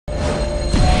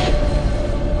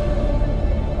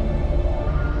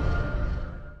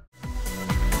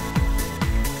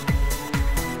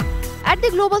At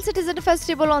the Global Citizen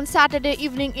Festival on Saturday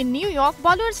evening in New York,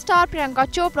 Bollywood star Priyanka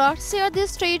Chopra shared the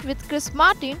stage with Chris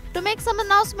Martin to make some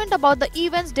announcement about the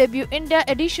event's debut India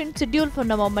edition scheduled for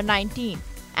November 19.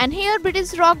 And here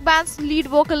British rock band's lead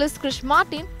vocalist Chris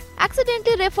Martin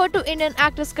accidentally referred to Indian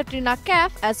actress Katrina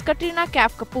Kaif as Katrina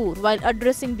Kaif Kapoor while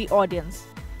addressing the audience.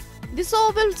 The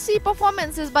show will see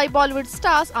performances by Bollywood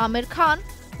stars Amir Khan,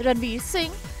 Ranveer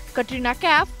Singh, Katrina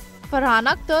Kaif, Farhan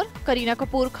Akhtar, Kareena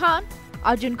Kapoor Khan,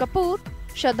 Arjun Kapoor,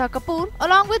 Shraddha Kapoor,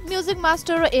 along with music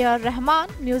master A.R. Rahman,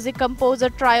 music composer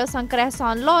trio Shankar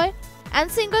Ehsaan Loy,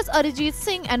 and singers Arijit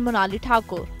Singh and Monali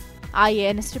Thakur.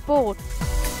 IANS report.